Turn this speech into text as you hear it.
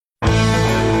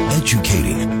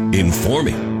educating,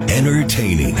 informing,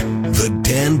 entertaining. The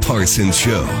Dan Parsons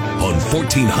Show on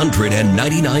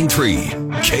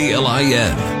 1499.3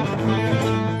 KLIN.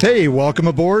 Hey, welcome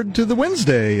aboard to the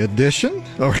Wednesday edition.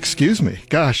 Or excuse me.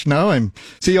 Gosh, now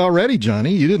see already,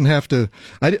 Johnny. You didn't have to.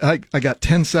 I got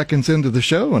 10 seconds into the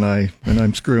show and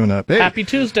I'm screwing up. Hey, happy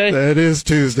Tuesday. It is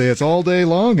Tuesday. It's all day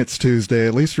long. It's Tuesday,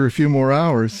 at least for a few more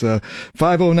hours.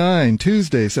 5:09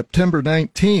 Tuesday, September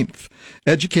 19th.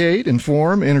 Educate,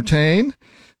 inform, entertain.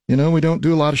 You know, we don't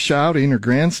do a lot of shouting or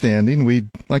grandstanding. We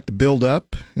like to build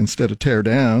up instead of tear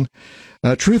down.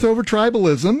 Truth over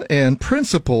tribalism and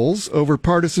principles over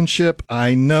partisanship.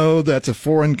 I know that's a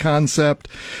foreign concept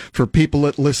for people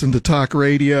that listen to talk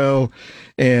radio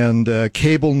and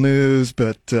cable news,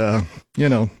 but, you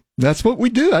know, that's what we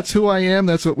do. That's who I am.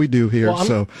 That's what we do here.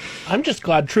 Well, I'm just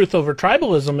glad truth over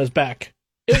tribalism is back.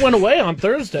 It went away on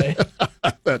Thursday.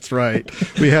 That's right.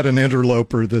 We had an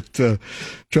interloper that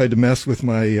tried to mess with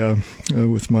my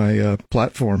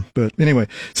platform. But anyway,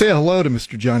 say hello to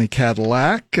Mr. Johnny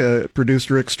Cadillac,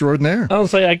 producer extraordinaire. I'll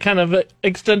say I kind of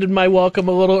extended my welcome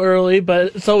a little early,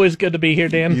 but it's always good to be here,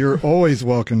 Dan. You're always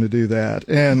welcome to do that.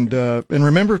 And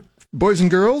remember, boys and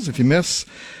girls, if you miss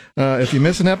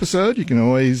an episode, you can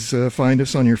always find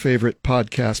us on your favorite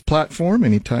podcast platform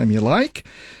anytime you like.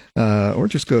 Or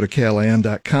just go to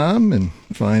KLIN.com and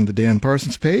find the Dan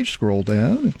Parsons page, scroll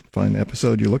down and find the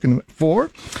episode you're looking for.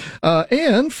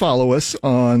 And follow us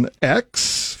on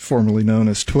X, formerly known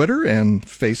as Twitter, and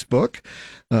Facebook.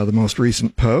 The most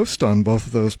recent post on both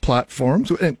of those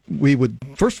platforms. And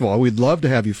first of all, we'd love to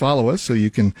have you follow us so you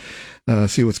can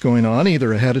see what's going on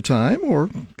either ahead of time or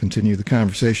continue the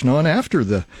conversation on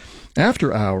after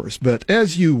hours. But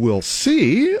as you will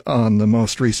see on the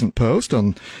most recent post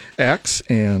on X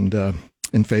and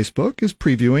in Facebook is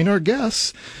previewing our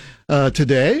guests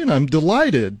today. And I'm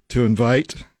delighted to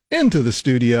invite into the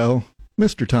studio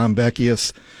Mr. Tom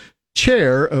Beckius,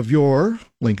 chair of your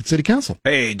Lincoln City Council.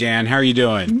 Hey, Dan, how are you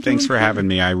doing? Thanks for having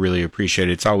me. I really appreciate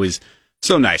it. It's always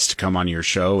so nice to come on your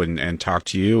show and talk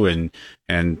to you and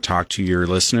talk to your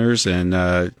listeners and,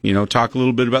 talk a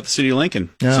little bit about the city of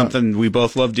Lincoln, something we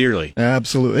both love dearly.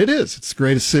 Absolutely. It is. It's the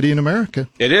greatest city in America.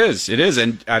 It is.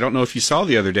 And I don't know if you saw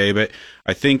the other day, but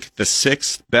I think the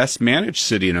 6th best managed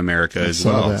city in America as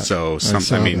well. That. So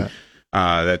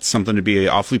that's something to be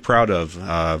awfully proud of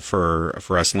for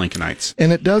us Lincolnites.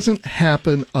 And it doesn't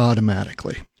happen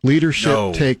automatically.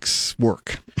 Leadership takes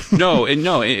work.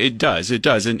 It does. It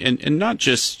does. And not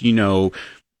just,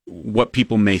 what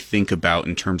people may think about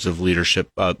in terms of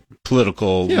leadership,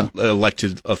 political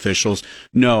elected officials.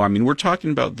 No, I mean, we're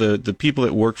talking about the people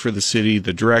that work for the city,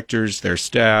 the directors, their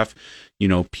staff,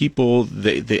 people,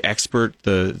 the experts,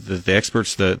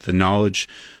 the knowledge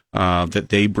that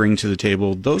they bring to the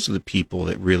table. Those are the people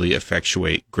that really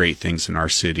effectuate great things in our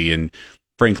city and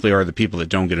frankly are the people that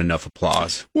don't get enough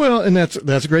applause. Well, and that's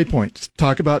a great point.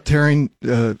 Talk about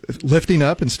lifting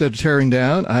up instead of tearing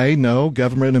down. I know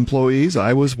government employees.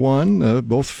 I was one,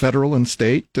 both federal and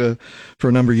state, for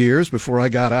a number of years before I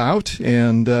got out.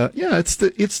 And it's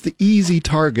the easy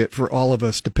target for all of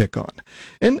us to pick on.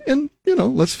 And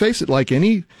let's face it, like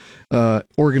any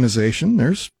organization,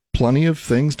 there's plenty of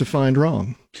things to find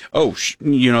wrong. Oh,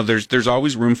 there's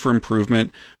always room for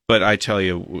improvement. But I tell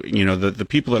you, the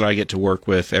people that I get to work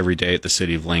with every day at the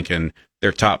city of Lincoln,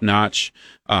 they're top notch.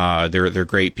 They're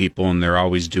great people, and they're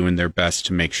always doing their best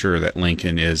to make sure that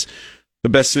Lincoln is the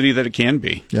best city that it can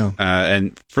be. Yeah.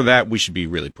 And for that, we should be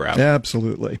really proud.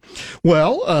 Absolutely.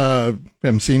 Well,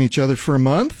 haven't seen each other for a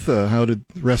month. How did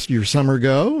the rest of your summer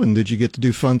go? And did you get to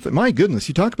do fun things? My goodness,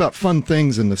 you talk about fun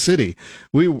things in the city.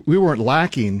 We weren't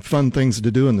lacking fun things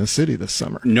to do in the city this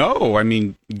summer. No, I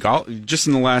mean, just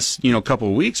in the last, couple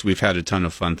of weeks, we've had a ton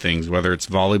of fun things, whether it's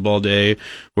volleyball day,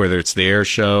 whether it's the air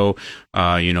show,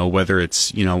 whether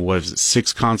it's,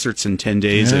 6 concerts in 10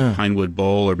 days at Pinewood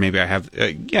Bowl, or maybe I have,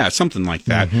 something like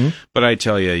that. Mm-hmm. But I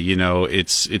tell you,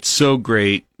 it's so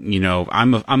great.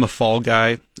 I'm a fall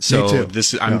guy, so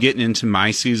I'm getting into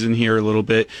my season here a little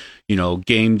bit.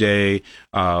 Game day,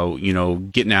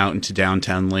 getting out into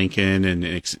downtown Lincoln,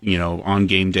 and on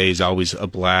game day is always a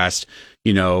blast.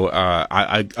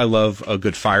 I love a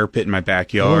good fire pit in my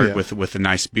backyard with a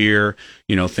nice beer,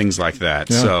 things like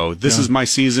that. Yeah. So this is my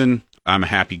season. I'm a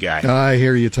happy guy. I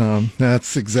hear you, Tom.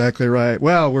 That's exactly right.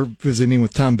 Well, we're visiting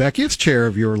with Tom Beckius, chair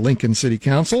of your Lincoln City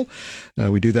Council.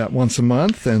 We do that once a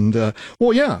month. And,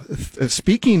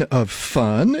 speaking of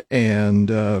fun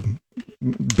and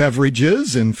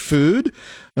beverages and food,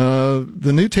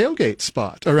 the new tailgate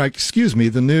spot,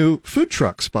 the new food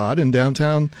truck spot in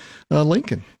downtown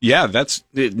Lincoln. Yeah, that's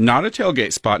not a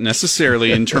tailgate spot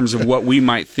necessarily in terms of what we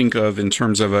might think of in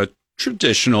terms of a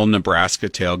traditional Nebraska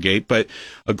tailgate, but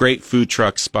a great food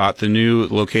truck spot. The new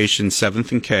location,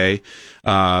 7th and K.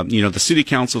 The city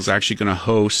council is actually going to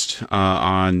host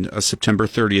on September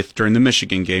 30th during the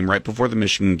Michigan game, right before the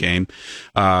Michigan game,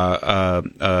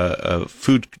 a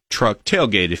food truck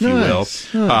tailgate, if you will.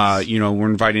 Nice. We're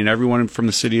inviting everyone from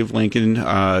the city of Lincoln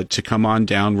to come on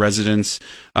down, residents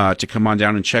to come on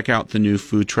down and check out the new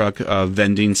food truck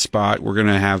vending spot.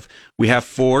 We have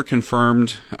 4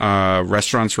 confirmed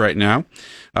restaurants right now.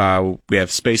 We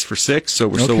have space for 6, so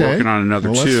we're still working on another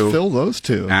 2. Let's fill those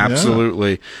 2.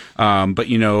 Absolutely. Yeah. But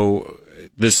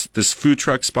this food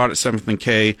truck spot at 7th and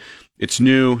K, it's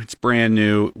new. It's brand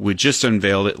new. We just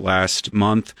unveiled it last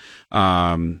month.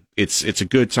 It's a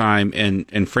good time,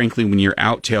 and frankly, when you're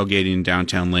out tailgating in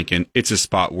downtown Lincoln, it's a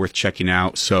spot worth checking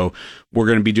out. So we're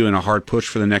going to be doing a hard push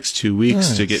for the next 2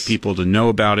 weeks to get people to know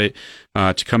about it,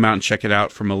 to come out and check it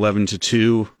out from 11 to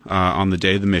 2 on the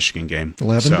day of the Michigan game.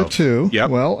 11 to 2. Yep.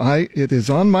 Well, it is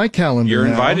on my calendar. You're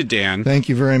now. invited, Dan. Thank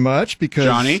you very much. Because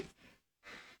Johnny,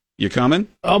 you coming?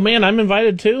 Oh man, I'm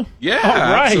invited too.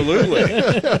 Yeah, right. Absolutely.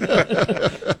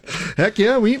 Heck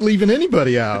yeah, we ain't leaving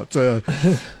anybody out. My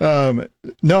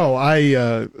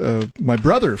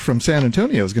brother from San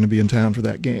Antonio is going to be in town for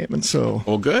that game, and so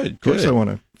good. Of course, I want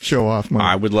to show off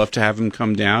my. I would love to have him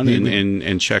come down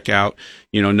and check out,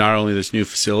 not only this new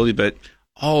facility, but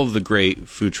all of the great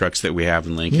food trucks that we have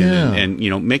in Lincoln, and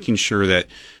making sure that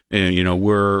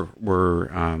we're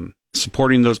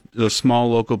supporting those small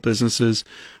local businesses,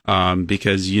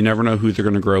 because you never know who they're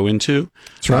going to grow into.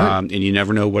 That's right. And you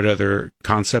never know what other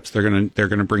concepts they're going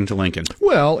to bring to Lincoln.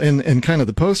 Well, and kind of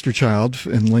the poster child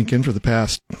in Lincoln for the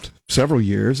past several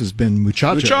years has been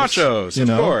Muchachos. Muchachos, of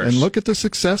course. And look at the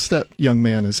success that young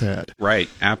man has had. Right,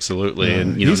 absolutely.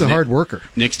 And he's a hard worker.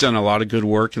 Nick's done a lot of good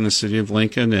work in the city of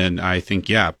Lincoln, and I think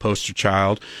poster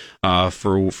child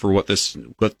for what this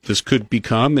could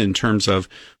become in terms of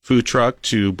food truck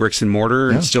to bricks and mortar,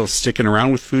 and still sticking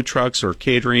around with food trucks or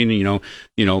catering.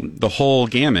 The whole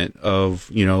gamut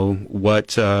of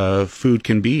what food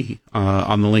can be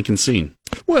on the Lincoln scene.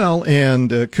 Well,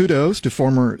 and kudos to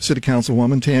former City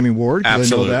Councilwoman Tammy Ward,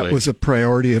 because I know that was a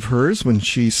priority of hers when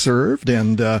she served,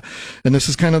 and this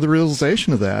is kind of the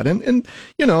realization of that. And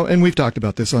we've talked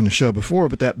about this on the show before,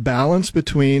 but that balance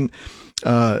between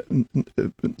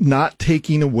not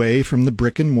taking away from the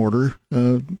brick and mortar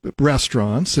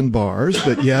restaurants and bars,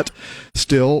 but yet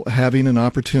still having an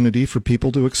opportunity for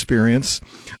people to experience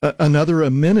another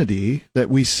amenity that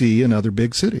we see in other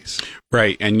big cities.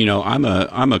 Right, and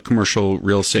I'm a commercial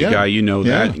real estate guy.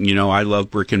 That. I love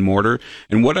brick and mortar,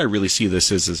 and what I really see this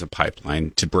is a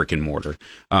pipeline to brick and mortar,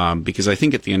 because I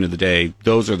think at the end of the day,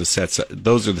 those are the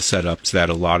setups that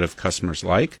a lot of customers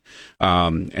like,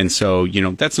 and so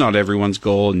that's not everyone's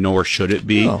goal, nor should it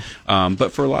be. No.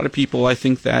 But for a lot of people, I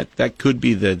think that could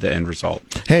be the end result.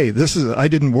 Hey, I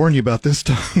didn't warn you about this,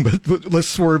 Tom, but let's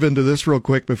swerve into this real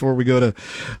quick before we go to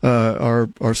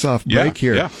our soft break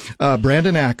here. Yeah.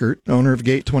 Brandon Ackert, owner of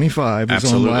Gate 25,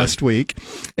 was on last week,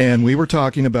 and we were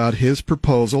talking about his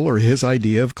proposal or his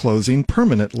idea of closing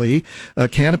permanently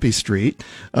Canopy Street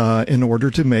in order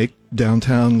to make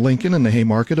downtown Lincoln and the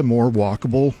Haymarket a more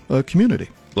walkable community.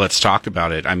 Let's talk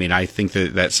about it. I mean, I think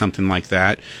that something like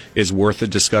that is worth a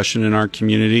discussion in our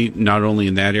community, not only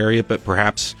in that area, but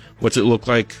perhaps what's it look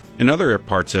like in other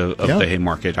parts of the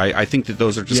Haymarket. I think that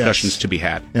those are discussions to be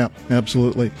had. Yeah,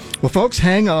 absolutely. Well, folks,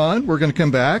 hang on. We're going to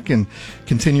come back and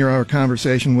continue our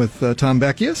conversation with Tom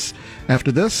Beckius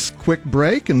after this quick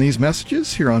break and these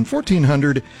messages here on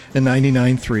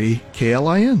 1499.3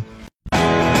 KLIN.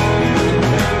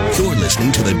 You're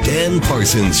listening to The Dan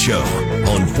Parsons Show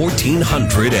on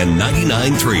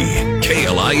 1499.3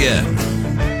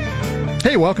 KLIN.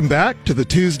 Hey, welcome back to the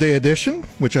Tuesday edition,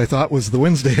 which I thought was the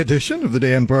Wednesday edition of The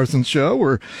Dan Parsons Show.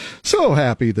 We're so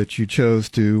happy that you chose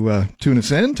to tune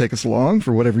us in, take us along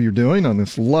for whatever you're doing on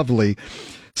this lovely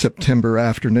September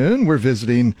afternoon. We're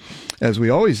visiting, as we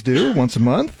always do, once a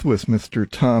month with Mr.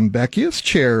 Tom Beckius,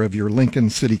 chair of your Lincoln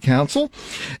City Council.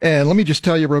 And let me just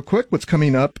tell you real quick what's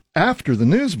coming up after the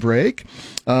news break.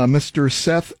 Mr.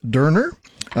 Seth Derner,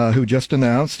 who just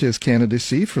announced his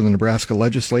candidacy for the Nebraska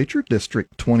Legislature,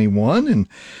 District 21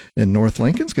 in North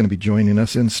Lincoln, is going to be joining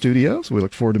us in studio. So we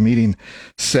look forward to meeting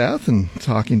Seth and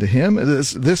talking to him.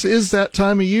 This is that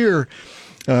time of year,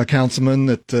 Councilman,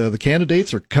 that the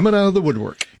candidates are coming out of the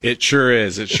woodwork. It sure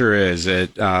is. It sure is.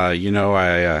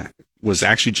 I was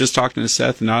actually just talking to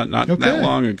Seth not that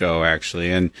long ago,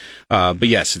 actually. And but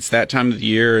yes, it's that time of the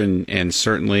year, and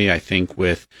certainly I think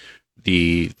with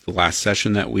the last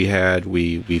session that we had,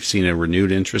 we've seen a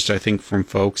renewed interest, I think, from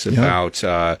folks about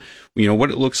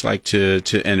what it looks like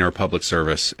to enter public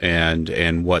service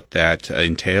and what that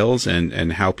entails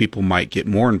and how people might get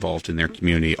more involved in their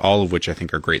community. All of which I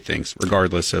think are great things,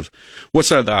 regardless of what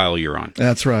side of the aisle you're on.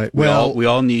 That's right. We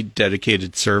all need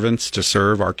dedicated servants to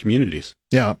serve our communities.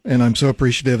 Yeah, and I'm so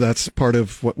appreciative. That's part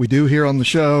of what we do here on the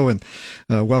show, and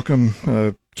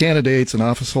welcome candidates and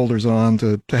office holders on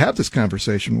to have this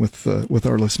conversation with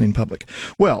our listening public.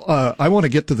 Well, I want to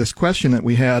get to this question that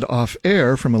we had off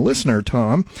air from a listener,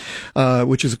 Tom,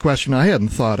 which is a question I hadn't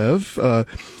thought of.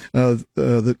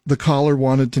 The caller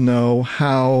wanted to know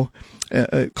how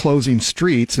closing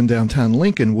streets in downtown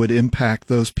Lincoln would impact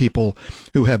those people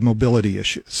who have mobility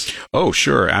issues. Oh,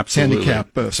 sure, absolutely.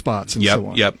 Handicap spots and so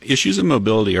on. Yep. Issues of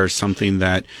mobility are something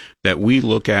that we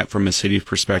look at from a city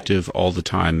perspective all the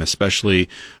time, especially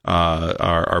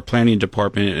our planning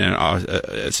department and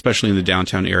especially in the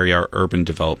downtown area, our urban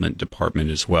development department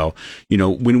as well.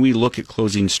 When we look at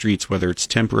closing streets, whether it's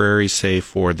temporary, say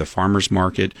for the farmers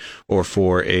market or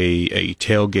for a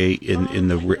tailgate in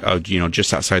the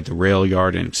just outside the rail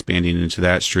yard and expanding into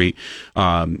that street,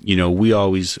 we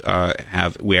always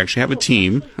we actually have a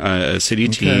team, a city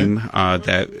team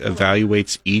that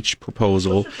evaluates each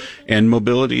proposal, and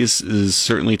mobility is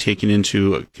certainly taken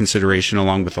into consideration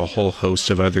along with a whole host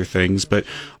of other things. But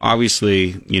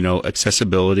obviously,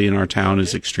 accessibility in our town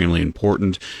is extremely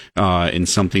important and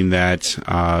something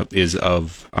that is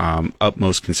of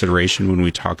utmost consideration when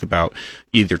we talk about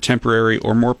either temporary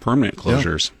or more permanent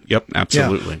closures. Yep,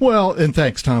 absolutely. Yeah. Well, and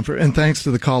thanks, Tom, and thanks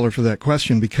to the caller for that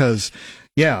question, because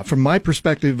from my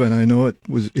perspective, and I know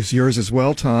it's yours as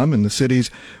well, Tom, in the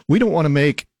cities, we don't want to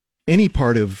make any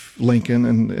part of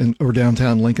Lincoln or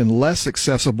downtown Lincoln less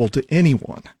accessible to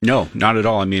anyone. No, not at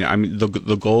all. I mean,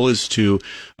 the goal is to,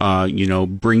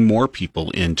 bring more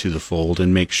people into the fold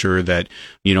and make sure that,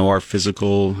 our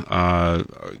physical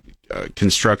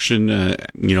construction,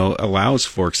 allows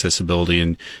for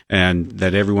accessibility and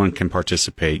that everyone can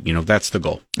participate. That's the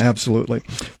goal. Absolutely.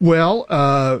 Well,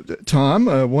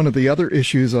 Tom, one of the other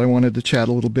issues I wanted to chat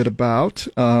a little bit about,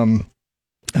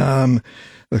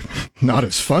 not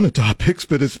as fun a topics,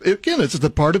 but it's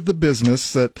the part of the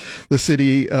business that the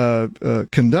city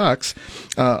conducts.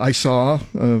 I saw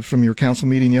from your council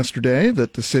meeting yesterday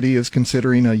that the city is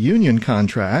considering a union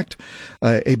contract.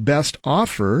 A best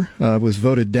offer was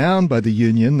voted down by the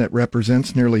union that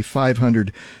represents nearly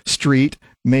 500 street,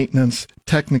 maintenance,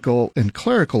 technical, and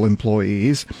clerical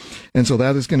employees. And so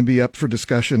that is going to be up for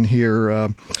discussion here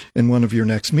in one of your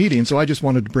next meetings. So I just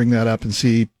wanted to bring that up and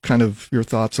see kind of your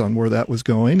thoughts on where that was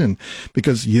going. And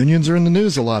because unions are in the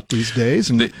news a lot these days,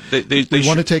 and they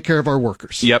want to take care of our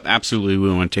workers. Yep, absolutely.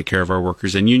 We want to take care of our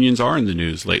workers. And unions are in the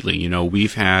news lately.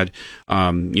 We've had,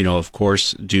 of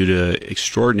course, due to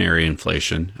extraordinary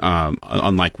inflation,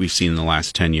 unlike we've seen in the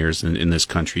last 10 years in this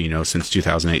country, since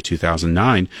 2008,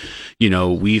 2009,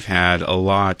 we've had a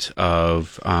lot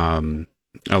of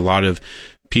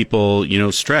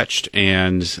people, stretched,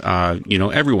 and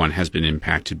everyone has been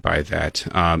impacted by that.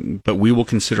 But we will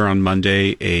consider on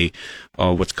Monday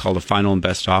what's called a final and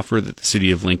best offer that the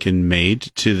city of Lincoln made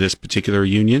to this particular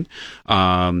union,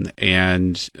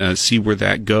 and see where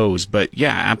that goes. But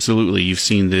yeah, absolutely, you've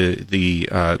seen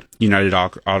the United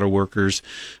Auto Workers,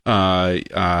 currently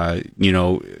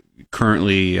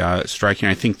striking.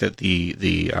 I think that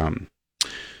the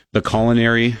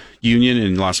culinary union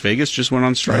in Las Vegas just went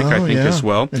on strike, I think, as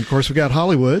well. And of course, we got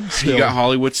Hollywood still. You got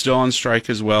Hollywood still on strike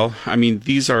as well. I mean,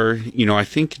 these are, I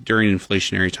think during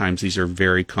inflationary times, these are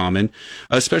very common,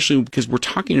 especially because we're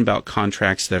talking about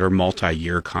contracts that are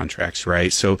multi-year contracts,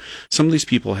 right? So some of these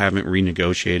people haven't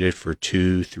renegotiated for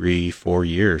 2, 3, 4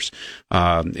 years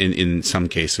in some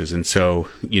cases. And so,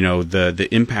 the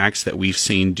impacts that we've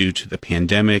seen due to the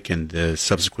pandemic and the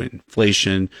subsequent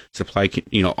inflation, supply,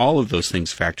 all of those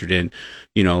things factored in,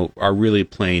 are really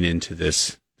playing into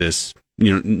this,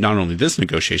 not only this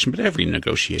negotiation, but every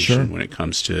negotiation when it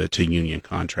comes to union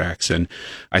contracts. And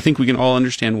I think we can all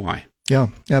understand why. Yeah,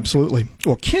 absolutely.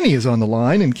 Well, Kenny is on the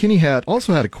line, and Kenny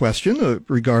also had a question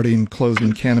regarding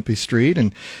closing Canopy Street.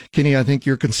 And Kenny, I think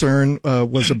your concern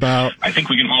was about... I think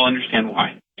we can all understand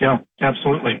why. Yeah,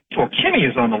 absolutely. Well, Kenny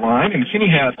is on the line, and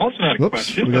Kenny also had a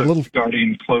question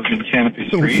regarding closing Canopy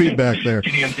Street. Little feedback there.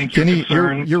 Kenny,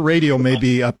 your radio may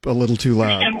be up a little too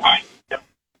loud. And why? Yeah,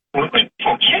 absolutely.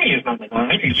 Well, Kenny is on the line.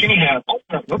 line, and Kenny has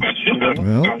alternate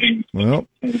questions. Well,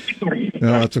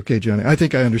 no, that's okay, Johnny. I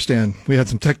think I understand. We had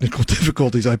some technical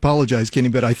difficulties. I apologize, Kenny,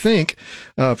 but I think,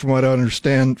 from what I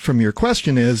understand from your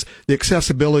question, is the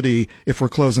accessibility if we're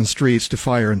closing streets to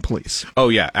fire and police. Oh,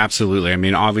 yeah, absolutely. I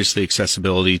mean, obviously,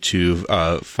 accessibility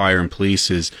to fire and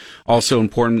police is also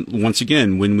important. Once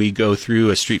again, when we go through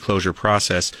a street closure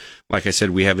process, like I said,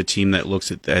 we have a team that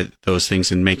looks at those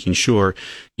things and making sure,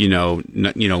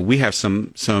 we have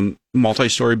some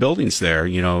multi-story buildings there,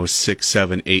 6,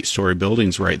 7, 8-story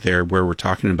buildings right there where we're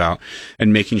talking about,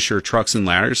 and making sure trucks and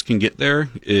ladders can get there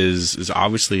is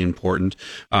obviously important,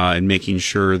 and making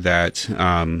sure that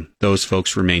those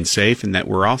folks remain safe, and that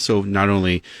we're also not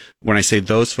only, when I say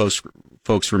those folks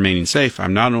remaining safe,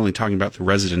 I'm not only talking about the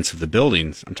residents of the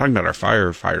buildings, I'm talking about our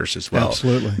firefighters as well.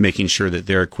 Absolutely. Making sure that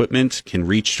their equipment can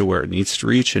reach to where it needs to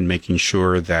reach, and making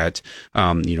sure that,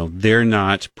 they're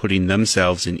not putting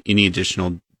themselves in any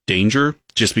additional danger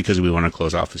just because we want to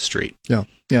close off the street. Yeah.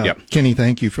 Kenny,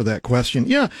 thank you for that question.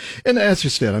 Yeah. And as you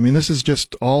said, I mean, this is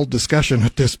just all discussion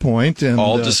at this point. And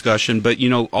all discussion, but,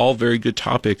 all very good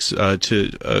topics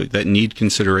that need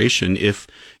consideration if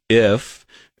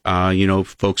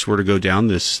folks were to go down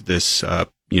this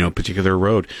particular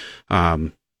road.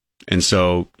 And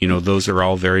so, those are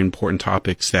all very important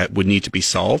topics that would need to be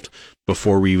solved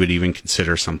before we would even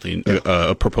consider something,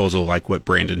 a proposal like what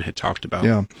Brandon had talked about.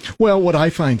 Yeah. Well, what I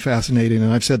find fascinating,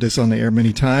 and I've said this on the air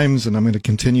many times, and I'm going to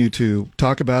continue to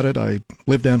talk about it. I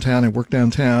live downtown, I work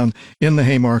downtown in the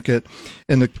Haymarket,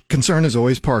 and the concern is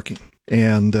always parking.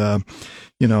 And,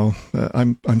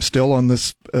 I'm still on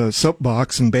this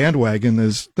soapbox and bandwagon.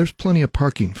 There's plenty of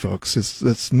parking, folks. It's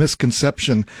this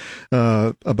misconception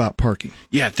about parking.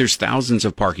 Yeah, there's thousands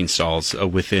of parking stalls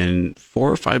within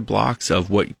 4 or 5 blocks of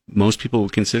what most people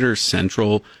would consider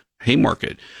central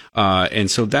Haymarket. And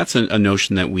so that's a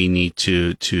notion that we need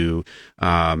to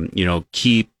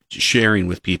keep sharing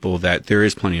with people, that there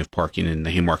is plenty of parking in the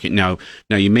Haymarket. Now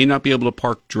you may not be able to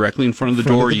park directly in front of the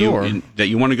door that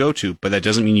you want to go to, but that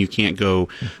doesn't mean you can't go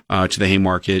to the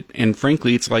Haymarket. And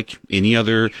frankly, it's like any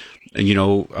other,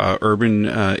 urban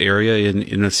area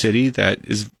in a city that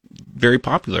is very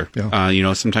popular.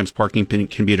 Yeah. Sometimes parking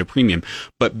can be at a premium,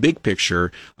 but big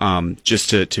picture, just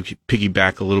to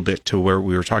piggyback a little bit to where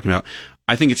we were talking about,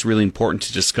 I think it's really important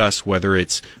to discuss whether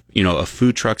it's, a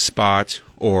food truck spot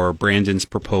or Brandon's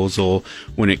proposal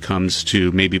when it comes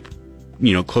to maybe,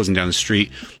 closing down the street.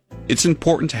 It's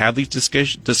important to have these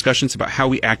discussions about how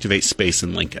we activate space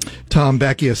in Lincoln. Tom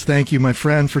Beckius, thank you, my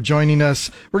friend, for joining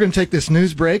us. We're going to take this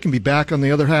news break and be back on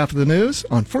the other half of the news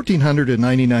on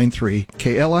 1499.3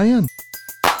 KLIN.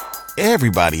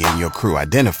 Everybody in your crew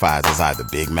identifies as either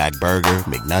Big Mac Burger,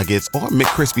 McNuggets, or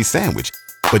McCrispy Sandwich.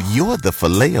 But you're the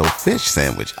Filet-O-Fish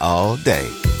Sandwich all day.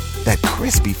 That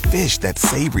crispy fish, that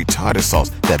savory tartar sauce,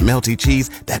 that melty cheese,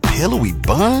 that pillowy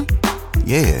bun.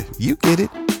 Yeah, you get it.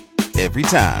 Every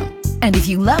time. And if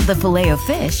you love the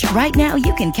Filet-O-Fish, right now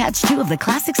you can catch 2 of the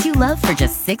classics you love for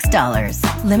just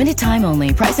 $6. Limited time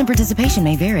only. Price and participation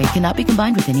may vary. Cannot be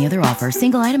combined with any other offer.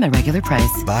 Single item at regular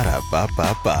price.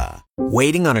 Ba-da-ba-ba-ba.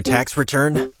 Waiting on a tax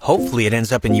return? Hopefully it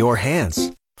ends up in your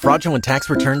hands. Fraudulent tax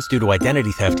returns due to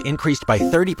identity theft increased by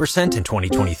 30% in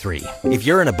 2023. If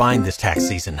you're in a bind this tax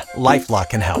season,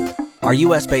 LifeLock can help. Our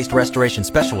U.S.-based restoration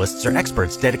specialists are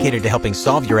experts dedicated to helping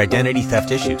solve your identity theft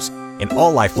issues. And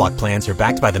all LifeLock plans are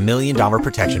backed by the $1 Million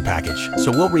Protection Package. So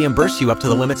we'll reimburse you up to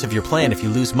the limits of your plan if you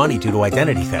lose money due to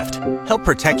identity theft. Help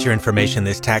protect your information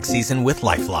this tax season with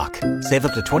LifeLock. Save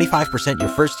up to 25% your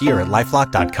first year at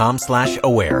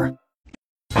LifeLock.com/aware.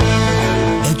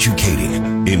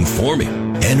 Educating,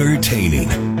 informing, entertaining.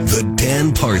 The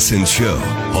Dan Parsons Show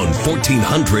on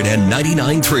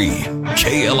 1499.3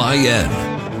 KLIN.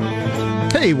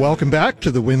 Hey, welcome back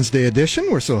to the Wednesday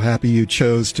edition. We're so happy you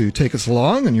chose to take us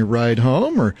along on your ride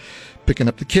home, or picking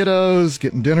up the kiddos,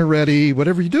 getting dinner ready,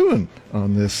 whatever you're doing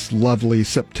on this lovely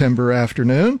September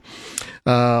afternoon.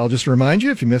 I'll just remind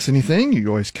you, if you miss anything, you can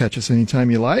always catch us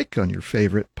anytime you like on your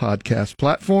favorite podcast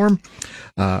platform,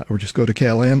 or just go to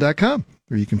KLIN.com.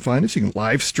 where you can find us. You can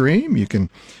live stream. You can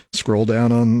scroll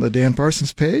down on the Dan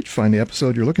Parsons page, find the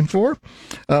episode you're looking for.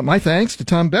 My thanks to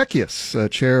Tom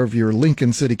Beckius, chair of your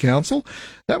Lincoln City Council.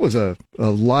 That was a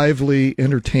lively,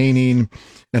 entertaining,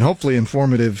 and hopefully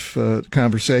informative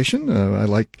conversation. I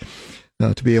like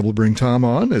to be able to bring Tom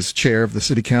on as chair of the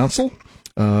City Council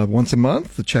once a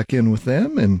month to check in with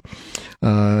them, and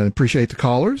appreciate the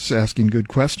callers asking good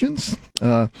questions.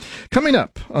 Coming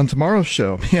up on tomorrow's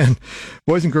show, man,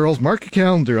 boys and girls, mark your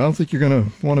calendar. I don't think you're going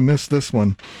to want to miss this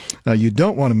one. You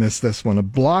don't want to miss this one. A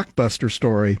blockbuster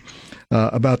story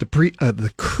about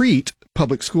the Crete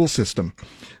public school system.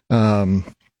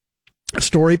 a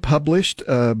story published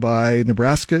by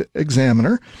Nebraska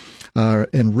Examiner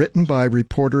and written by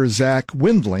reporter Zach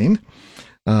Windling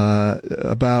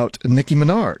about Nikki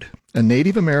Menard, a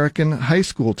Native American high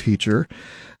school teacher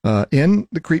in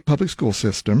the Crete public school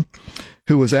system,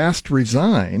 who was asked to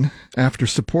resign after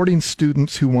supporting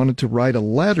students who wanted to write a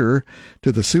letter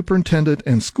to the superintendent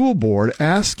and school board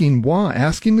asking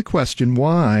the question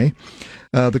why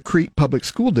the Crete Public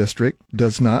School District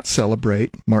does not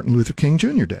celebrate Martin Luther King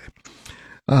Jr. Day.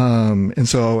 And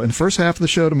so in the first half of the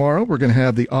show tomorrow, we're going to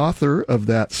have the author of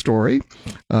that story,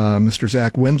 Mr.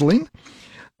 Zach Windling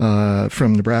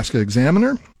from Nebraska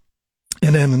Examiner.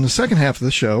 And then in the second half of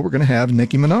the show, we're going to have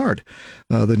Nikki Menard,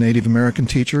 the Native American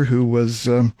teacher who was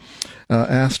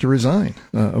asked to resign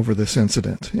over this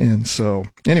incident. And so,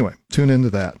 anyway, tune into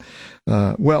that.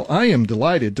 Well, I am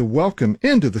delighted to welcome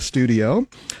into the studio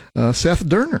Seth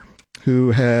Derner,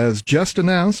 who has just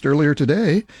announced earlier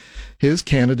today his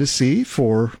candidacy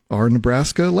for our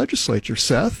Nebraska Legislature.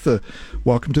 Seth,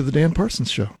 welcome to the Dan Parsons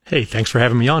Show. Hey, thanks for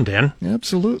having me on, Dan.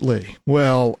 Absolutely.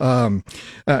 Well, and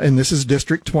this is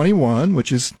District 21,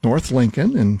 which is North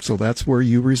Lincoln, and so that's where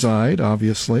you reside,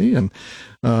 obviously. And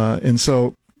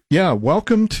so, yeah,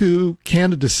 welcome to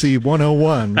Candidacy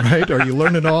 101, right? Are you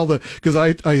learning all because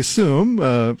I assume,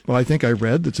 I think I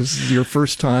read that this is your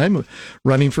first time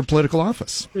running for political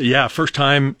office. Yeah, first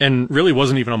time, and really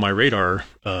wasn't even on my radar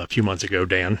a few months ago,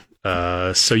 Dan.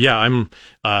 So yeah,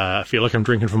 I feel like I'm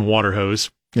drinking from a water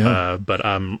hose, but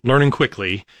I'm learning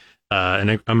quickly,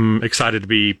 and I'm excited to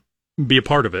be a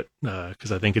part of it,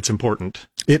 because I think it's important.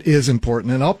 It is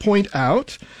important. And I'll point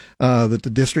out that the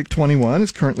District 21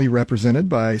 is currently represented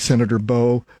by Senator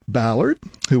Bo Ballard,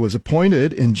 who was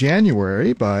appointed in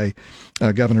January by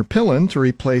Governor Pillen to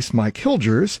replace Mike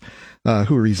Hilgers,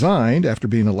 who resigned after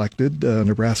being elected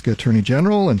Nebraska Attorney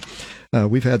General. And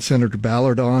we've had Senator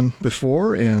Ballard on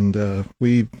before, and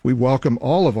we welcome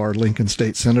all of our Lincoln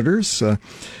State senators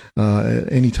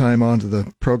anytime onto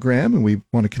the program, and we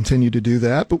want to continue to do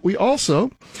that. But we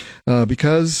also,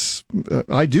 because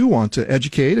I do want to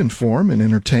educate, inform, and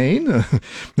entertain.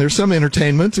 There's some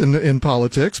entertainment in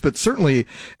politics, but certainly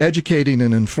educating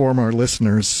and inform our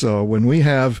listeners. So when we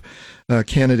have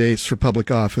candidates for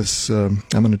public office, I'm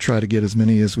going to try to get as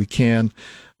many as we can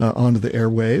onto the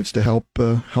airwaves to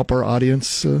help our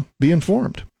audience be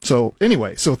informed. So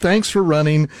anyway, thanks for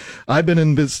running. I've been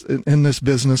in this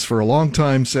business for a long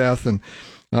time, Seth, and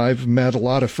I've met a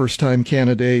lot of first-time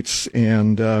candidates,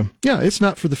 and it's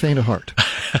not for the faint of heart.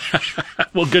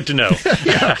 Well, good to know.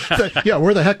 Yeah,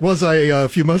 where the heck was I a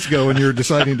few months ago when you were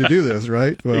deciding to do this,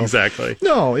 right? Well, exactly.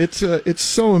 No, it's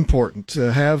so important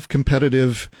to have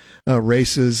competitive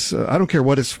races. I don't care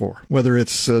what it's for, whether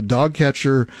it's dog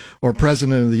catcher or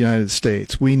president of the United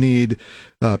States. We need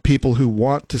people who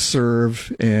want to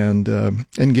serve and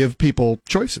give people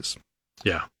choices.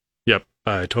 Yeah. Yep.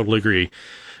 I totally agree.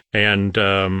 And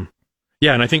and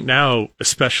I think now,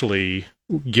 especially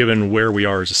given where we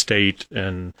are as a state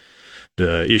and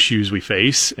the issues we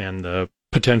face and the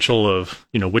potential of,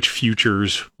 which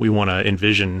futures we want to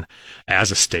envision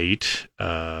as a state,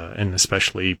 and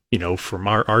especially, from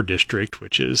our district,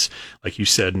 which is, like you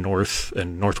said, North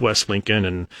and Northwest Lincoln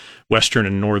and Western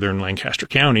and Northern Lancaster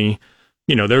County,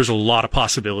 there's a lot of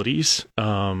possibilities,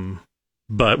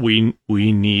 but we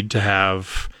need to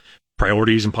have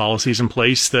priorities and policies in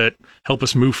place that help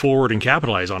us move forward and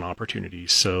capitalize on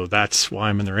opportunities. So that's why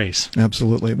I'm in the race.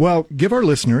 Absolutely. Well, give our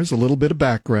listeners a little bit of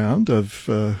background of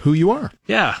who you are.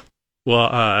 Yeah.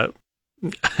 Well,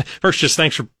 first, just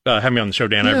thanks for having me on the show,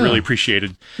 Dan. I really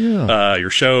appreciated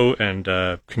your show, and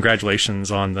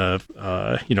congratulations on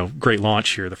the great launch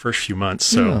here the first few months.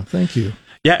 So thank you.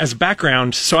 Yeah, as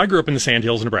background, so I grew up in the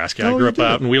Sandhills, Nebraska. I grew up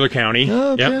out in Wheeler County.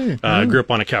 Okay. Yep. I grew up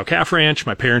on a cow-calf ranch.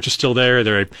 My parents are still there.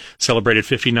 They celebrated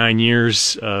 59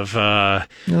 years of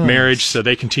marriage, so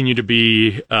they continue to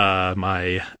be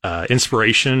my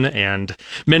inspiration and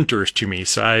mentors to me.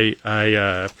 So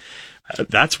I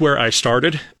that's where I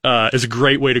started. It's a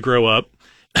great way to grow up.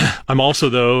 I'm also,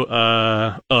 though,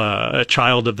 a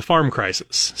child of the farm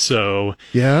crisis. So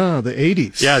the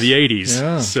 80s. Yeah, the 80s.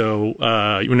 Yeah. So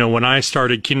when I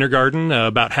started kindergarten,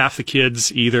 about half the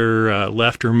kids either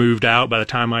left or moved out by the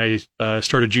time I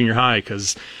started junior high,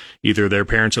 because either their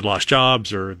parents had lost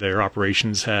jobs or their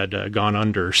operations had gone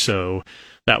under. So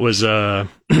that was that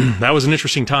was an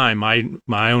interesting time.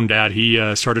 My own dad,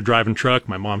 he started driving truck.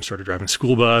 My mom started driving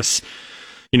school bus.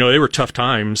 they were tough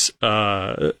times.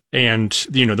 And,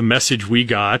 the message we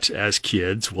got as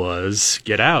kids was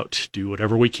get out, do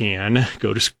whatever we can,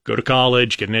 go to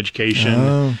college, get an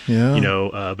education,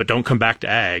 but don't come back to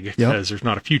ag because there's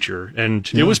not a future. And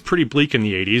it was pretty bleak in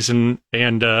the 80s.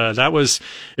 And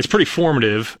it's pretty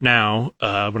formative now,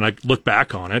 when I look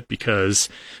back on it, because,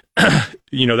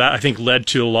 that I think led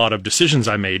to a lot of decisions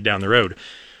I made down the road.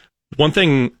 One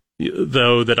thing,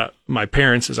 though, that my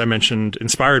parents, as I mentioned,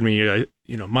 inspired me.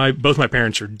 Both my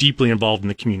parents are deeply involved in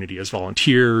the community as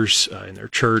volunteers in their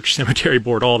church, cemetery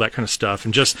board, all that kind of stuff,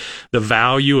 and just the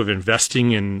value of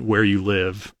investing in where you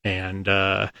live, and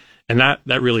that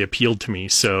really appealed to me.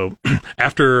 So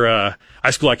after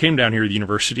high school, I came down here to the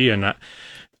university, and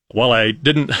while I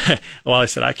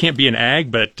said I can't be an ag,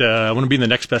 but I want to be the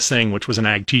next best thing, which was an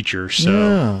ag teacher.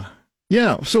 So.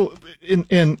 Yeah. So,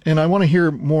 and I want to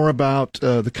hear more about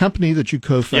the company that you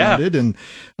co-founded, and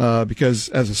because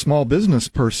as a small business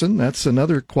person, that's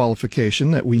another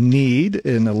qualification that we need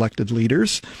in elected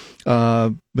leaders.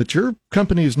 But your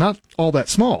company is not all that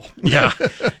small. Yeah.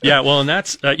 Well, and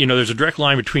that's there's a direct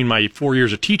line between my 4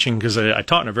 years of teaching, because I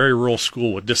taught in a very rural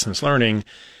school with distance learning.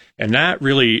 And that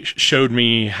really showed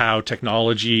me how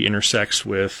technology intersects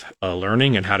with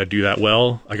learning and how to do that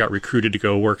well. I got recruited to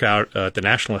go work out at the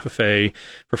National FFA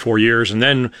for 4 years. And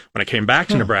then when I came back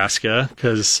to Nebraska,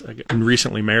 because I'm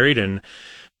recently married, and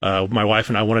my wife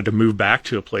and I wanted to move back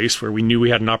to a place where we knew we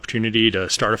had an opportunity to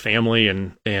start a family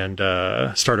and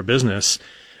start a business.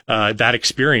 That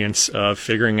experience of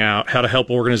figuring out how to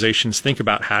help organizations think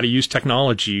about how to use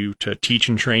technology to teach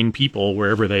and train people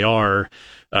wherever they are.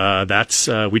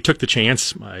 We took the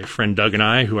chance. My friend Doug and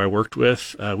I, who I worked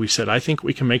with, we said, I think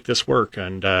we can make this work.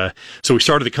 And so we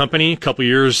started the company, a couple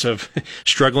years of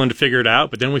struggling to figure it out,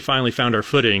 but then we finally found our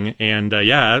footing. And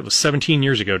it was 17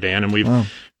 years ago, Dan, and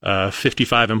we've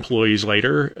 55 employees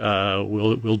later.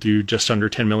 We'll do just under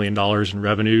 $10 million in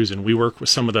revenues, and we work with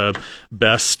some of the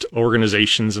best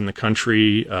organizations in the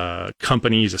country,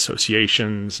 companies,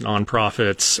 associations,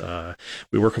 nonprofits.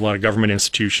 We work with a lot of government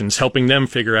institutions, helping them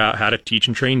figure out how to teach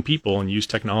and train people and use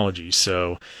technology.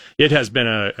 So it has been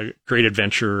a great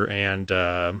adventure, and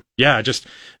just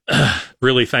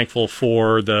really thankful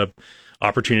for the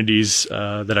opportunities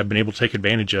that I've been able to take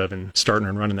advantage of in starting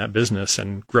and running that business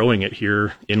and growing it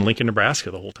here in Lincoln, Nebraska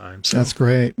the whole time. So. That's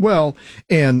great. Well,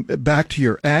 and back to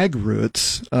your ag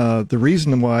roots, the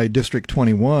reason why District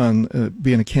 21,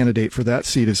 being a candidate for that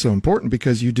seat, is so important,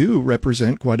 because you do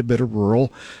represent quite a bit of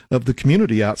rural of the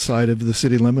community outside of the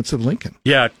city limits of Lincoln.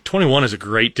 Yeah, 21 is a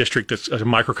great district that's a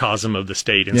microcosm of the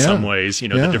state in some ways. The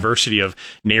diversity of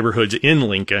neighborhoods in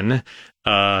Lincoln,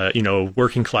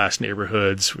 working class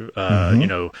neighborhoods,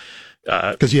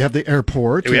 because you have the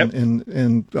airport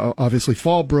and obviously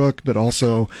Fallbrook, but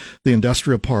also the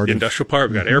industrial part. We've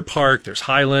got Air Park, there's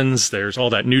Highlands, there's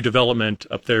all that new development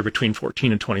up there between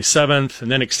 14th and 27th,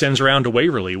 and then extends around to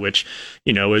Waverly, which,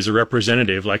 is a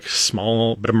representative, like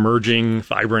small but emerging,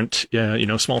 vibrant,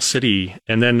 small city,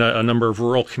 and then a number of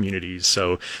rural communities.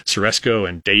 So Ceresco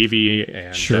and Davie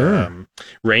and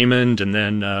Raymond, and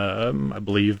then I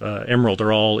believe Emerald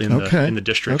are all in the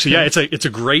district. Okay. So it's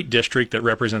a great district that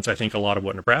represents, I think, a lot of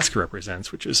what Nebraska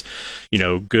represents, which is,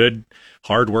 good,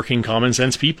 hardworking, common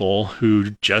sense people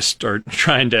who just are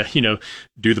trying to,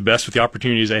 do the best with the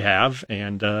opportunities they have,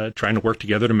 and trying to work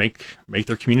together to make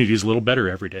their communities a little better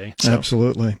every day. So.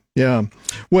 Absolutely. Yeah.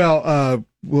 Well,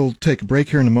 we'll take a break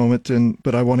here in a moment,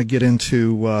 but I want to get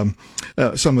into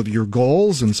some of your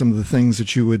goals and some of the things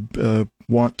that you would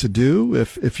want to do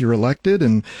if you're elected,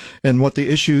 and what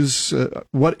issues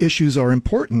are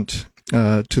important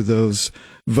to those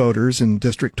voters in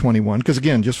District 21. Because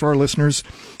again, just for our listeners,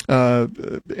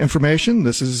 information,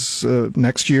 this is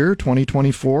next year,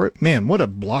 2024. Man, what a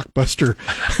blockbuster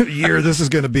year this is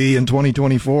going to be in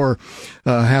 2024.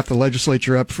 Half the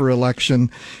legislature up for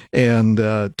election, and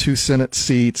 2 Senate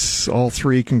seats, all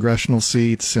 3 congressional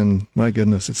seats, and my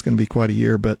goodness, it's going to be quite a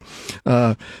year. But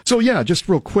just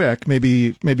real quick,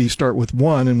 maybe start with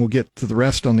one, and we'll get to the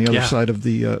rest on the other side of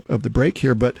the break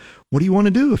here. But what do you want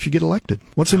to do if you get elected?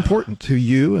 What's important to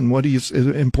you, and what is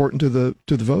important to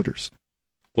the voters?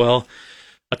 Well,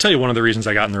 I'll tell you one of the reasons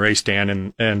I got in the race,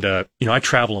 Dan, and I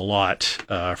travel a lot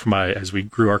as we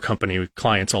grew our company with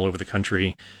clients all over the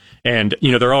country. And,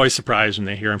 they're always surprised when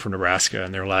they hear I'm from Nebraska,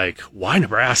 and they're like, why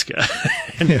Nebraska?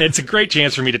 And it's a great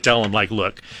chance for me to tell them, like,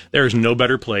 look, there's no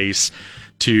better place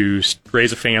to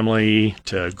raise a family,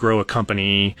 to grow a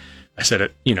company. I said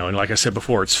it, and like I said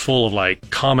before, it's full of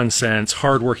like common sense,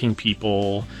 hardworking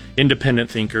people, independent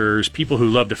thinkers, people who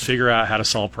love to figure out how to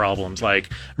solve problems. Like,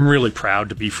 I'm really proud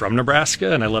to be from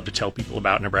Nebraska, and I love to tell people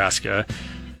about Nebraska.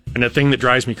 And the thing that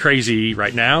drives me crazy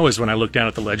right now is when I look down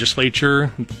at the legislature,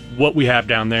 what we have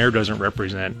down there doesn't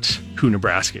represent who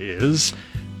Nebraska is.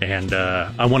 And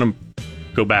I want to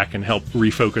go back and help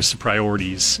refocus the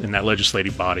priorities in that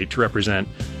legislative body to represent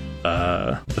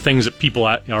the things that people,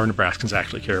 our Nebraskans,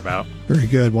 actually care about. Very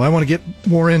good. Well, I want to get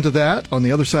more into that on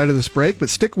the other side of this break, but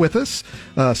stick with us.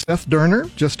 Seth Derner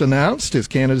just announced his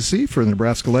candidacy for the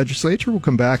Nebraska Legislature. We'll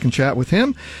come back and chat with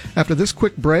him after this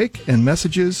quick break and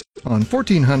messages on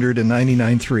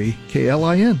 1499.3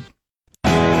 KLIN.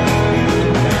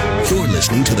 You're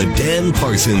listening to The Dan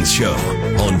Parsons Show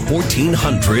on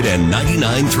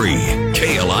 1499.3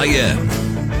 KLIN.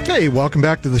 Hey, welcome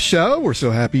back to the show. We're so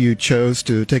happy you chose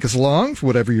to take us along for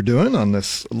whatever you're doing on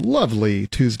this lovely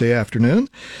Tuesday afternoon.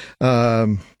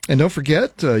 And don't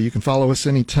forget, you can follow us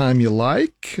anytime you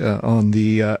like on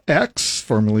the X,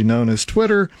 formerly known as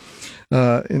Twitter,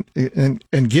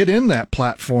 and get in that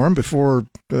platform before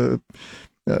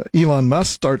Elon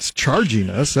Musk starts charging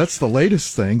us. That's the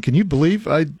latest thing. Can you believe?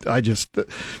 I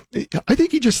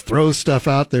think he just throws stuff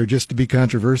out there just to be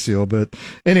controversial. But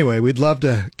anyway, we'd love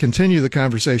to continue the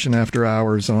conversation after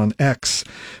hours on X,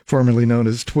 formerly known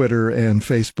as Twitter and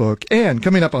Facebook. And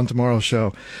coming up on tomorrow's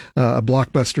show, a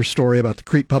blockbuster story about the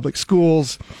Crete Public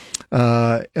Schools.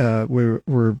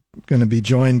 We're going to be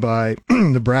joined by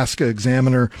Nebraska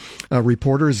Examiner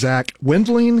reporter Zach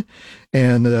Wendling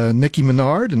and Nikki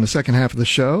Menard in the second half of the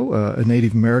show, a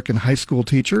Native American high school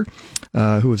teacher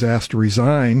who was asked to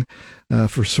resign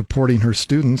for supporting her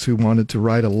students who wanted to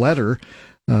write a letter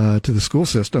to the school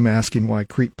system asking why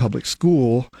Crete Public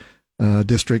School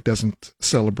district doesn't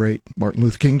celebrate Martin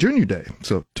Luther King Jr. Day.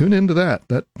 So tune into that.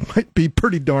 That might be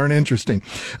pretty darn interesting.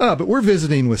 But we're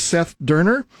visiting with Seth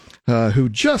Derner, who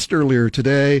just earlier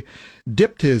today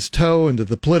dipped his toe into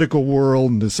the political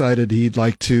world and decided he'd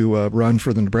like to run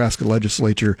for the Nebraska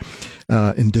Legislature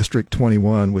in District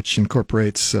 21, which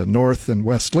incorporates North and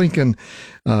West Lincoln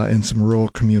and some rural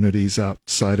communities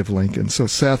outside of Lincoln. So,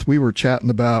 Seth, we were chatting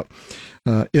about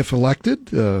if elected,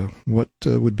 what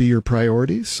would be your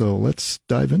priorities? So let's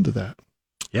dive into that.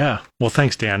 Yeah. Well,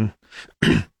 thanks, Dan.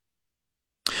 For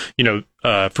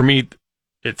me,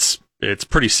 it's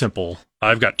pretty simple.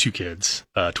 I've got two kids,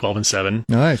 12 and 7.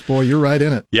 Nice. Boy, you're right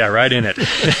in it. Yeah, right in it.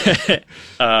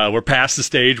 We're past the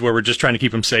stage where we're just trying to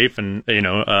keep them safe and,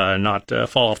 not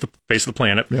fall off the face of the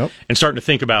planet. Yep. And starting to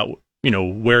think about,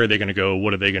 where are they going to go?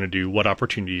 What are they going to do? What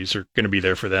opportunities are going to be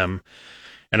there for them?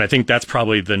 And I think that's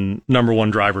probably the number one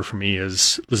driver for me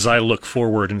is as I look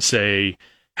forward and say,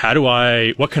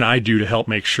 what can I do to help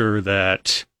make sure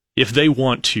that if they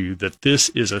want to, that this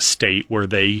is a state where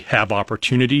they have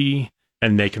opportunity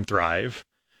and they can thrive.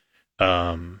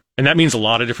 And that means a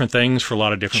lot of different things for a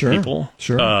lot of different people.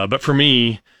 Sure. But for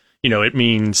me, it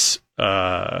means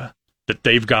that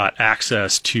they've got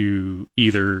access to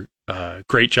either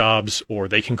great jobs or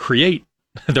they can create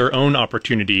their own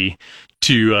opportunity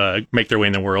to make their way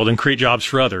in the world and create jobs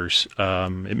for others.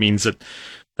 It means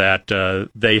that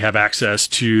they have access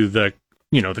to the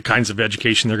kinds of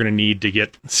education they're going to need to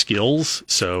get skills.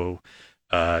 So,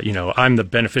 I'm the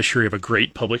beneficiary of a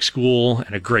great public school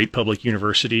and a great public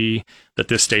university that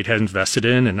this state has invested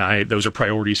in, and those are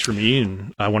priorities for me,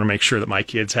 and I want to make sure that my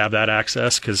kids have that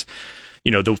access because,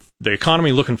 the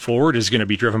economy looking forward is going to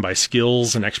be driven by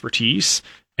skills and expertise.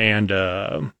 And,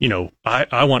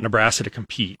 I want Nebraska to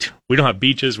compete. We don't have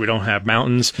beaches. We don't have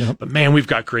mountains. Yep. But, man, we've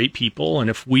got great people. And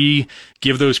if we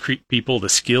give those people the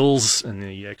skills and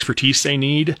the expertise they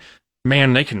need,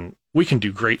 man, we can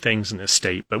do great things in this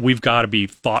state. But we've got to be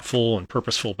thoughtful and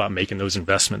purposeful about making those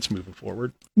investments moving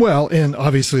forward. Well, and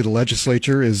obviously the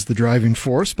legislature is the driving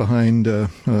force behind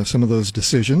some of those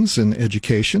decisions in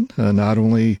education, not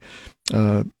only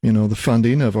the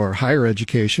funding of our higher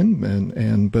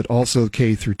education but also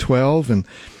K through 12.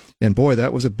 And boy,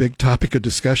 that was a big topic of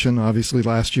discussion, obviously,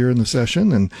 last year in the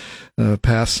session and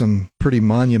passed some pretty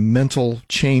monumental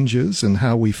changes in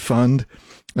how we fund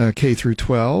K through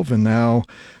 12. And now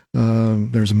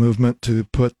there's a movement to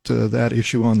put that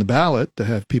issue on the ballot to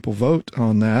have people vote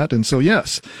on that. And so,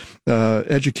 yes,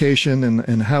 education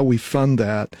and how we fund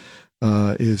that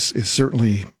is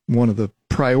certainly one of the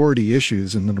priority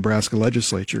issues in the Nebraska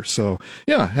Legislature. So,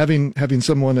 yeah, having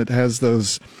someone that has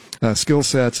those skill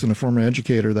sets and a former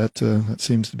educator, that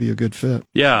seems to be a good fit.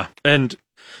 Yeah, and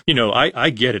I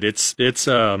get it. It's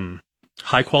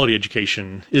high quality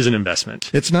education is an investment.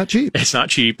 It's not cheap. It's not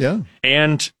cheap. Yeah,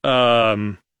 and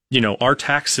our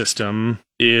tax system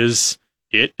is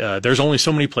there's only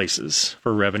so many places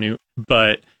for revenue,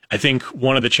 but I think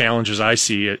one of the challenges I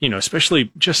see, especially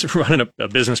just running a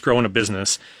business, growing a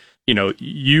business,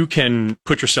 you can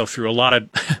put yourself through a lot of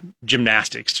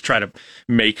gymnastics to try to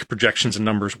make projections and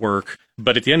numbers work.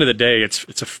 But at the end of the day, I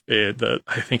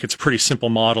think it's a pretty simple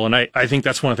model. And I think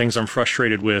that's one of the things I'm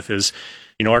frustrated with is,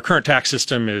 our current tax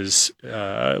system is,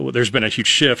 there's been a huge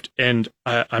shift, and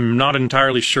I'm not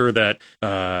entirely sure that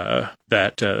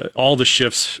all the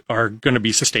shifts are going to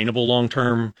be sustainable long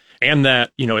term, and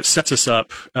that, it sets us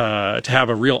up to have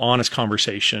a real honest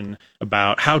conversation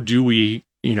about how do we,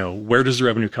 where does the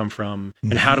revenue come from,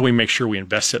 and how do we make sure we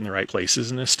invest it in the right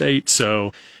places in this state?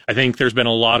 So I think there's been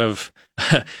a lot of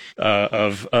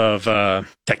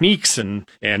techniques and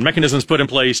mechanisms put in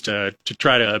place to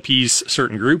try to appease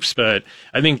certain groups. But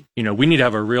I think, we need to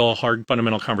have a real hard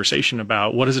fundamental conversation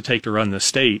about what does it take to run this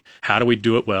state? How do we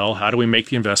do it well? How do we make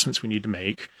the investments we need to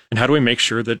make? And how do we make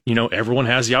sure that, everyone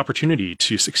has the opportunity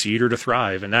to succeed or to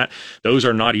thrive? And those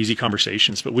are not easy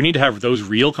conversations, but we need to have those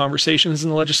real conversations in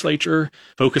the legislature,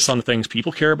 focus on the things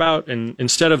people care about, and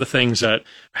instead of the things that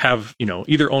have,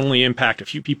 either only impact a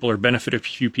few people or benefit a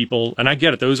few people. And I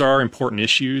get it, those are important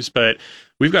issues, but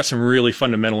we've got some really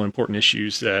fundamental important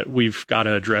issues that we've got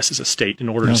to address as a state in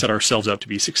order to set ourselves up to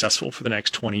be successful for the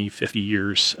next 20, 50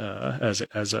 years as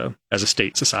a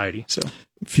state society. So,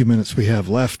 a few minutes we have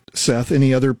left. Seth,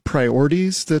 any other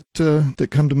priorities that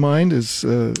come to mind as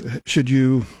should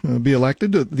you be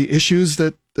elected? The issues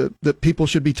that people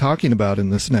should be talking about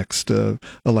in this next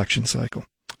election cycle?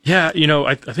 Yeah,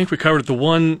 I think we covered the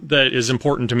one that is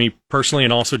important to me personally,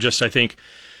 and also just I think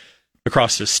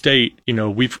across the state,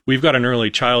 we've got an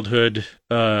early childhood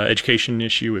education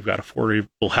issue. We've got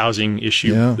affordable housing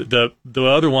issue. Yeah. The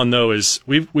other one though is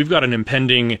we've got an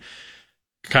impending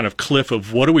kind of cliff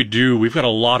of what do we do? We've got a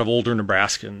lot of older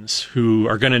Nebraskans who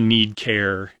are going to need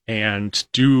care, and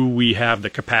do we have the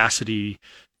capacity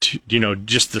to,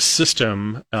 just the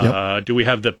system? Do we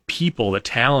have the people, the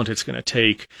talent it's going to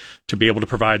take to be able to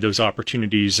provide those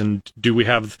opportunities? And do we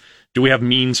have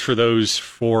means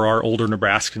for our older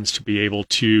Nebraskans to be able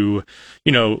to,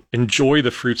 enjoy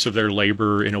the fruits of their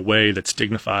labor in a way that's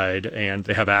dignified, and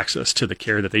they have access to the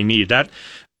care that they need? That,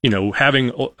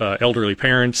 having elderly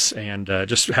parents and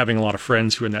just having a lot of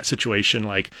friends who are in that situation,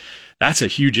 that's a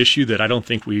huge issue that I don't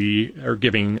think we are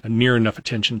giving near enough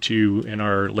attention to in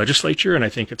our legislature. And I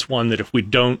think it's one that if we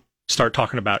don't start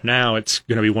talking about now, it's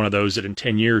going to be one of those that in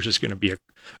 10 years is going to be a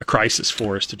crisis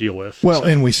for us to deal with. Well,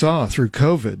 and we saw through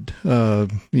COVID,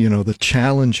 the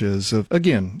challenges of,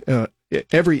 again,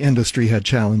 every industry had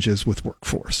challenges with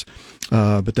workforce.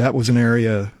 But that was an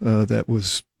area that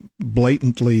was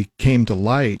blatantly came to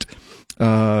light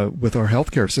with our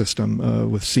healthcare system,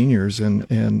 with seniors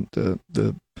and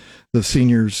the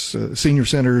senior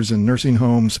centers and nursing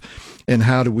homes, and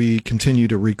how do we continue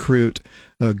to recruit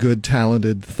good,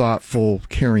 talented, thoughtful,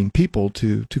 caring people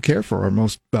to care for our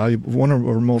most valuable, one of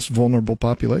our most vulnerable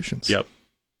populations. Yep.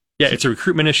 Yeah, it's a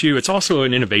recruitment issue. It's also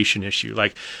an innovation issue.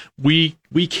 We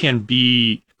can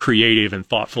be creative and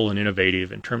thoughtful and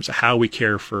innovative in terms of how we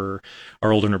care for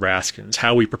our older Nebraskans,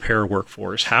 how we prepare a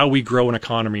workforce, how we grow an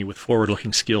economy with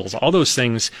forward-looking skills. All those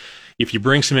things, if you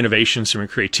bring some innovation, some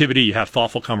creativity, you have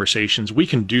thoughtful conversations, we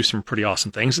can do some pretty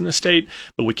awesome things in this state,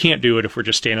 but we can't do it if we're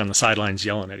just standing on the sidelines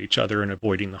yelling at each other and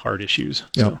avoiding the hard issues.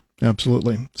 Yeah,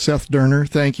 absolutely. Seth Derner,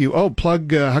 thank you. Oh,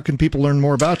 plug, how can people learn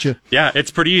more about you? Yeah, it's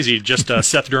pretty easy. Just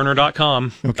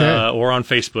SethDerner.com or on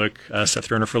Facebook, Seth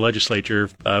Derner for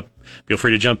Legislature. Feel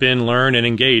free to jump in, learn, and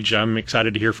engage. I'm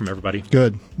excited to hear from everybody.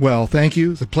 Good. Well, thank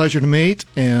you. It's a pleasure to meet,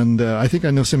 and I think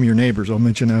I know some of your neighbors I'll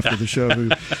mention after the show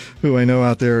who I know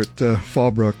out there at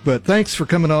Fallbrook. But thanks for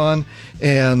coming on,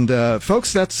 and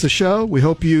folks, that's the show. We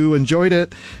hope you enjoyed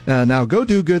it. Now go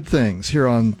do good things here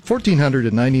on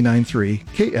 1499.3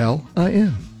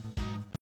 KLIN.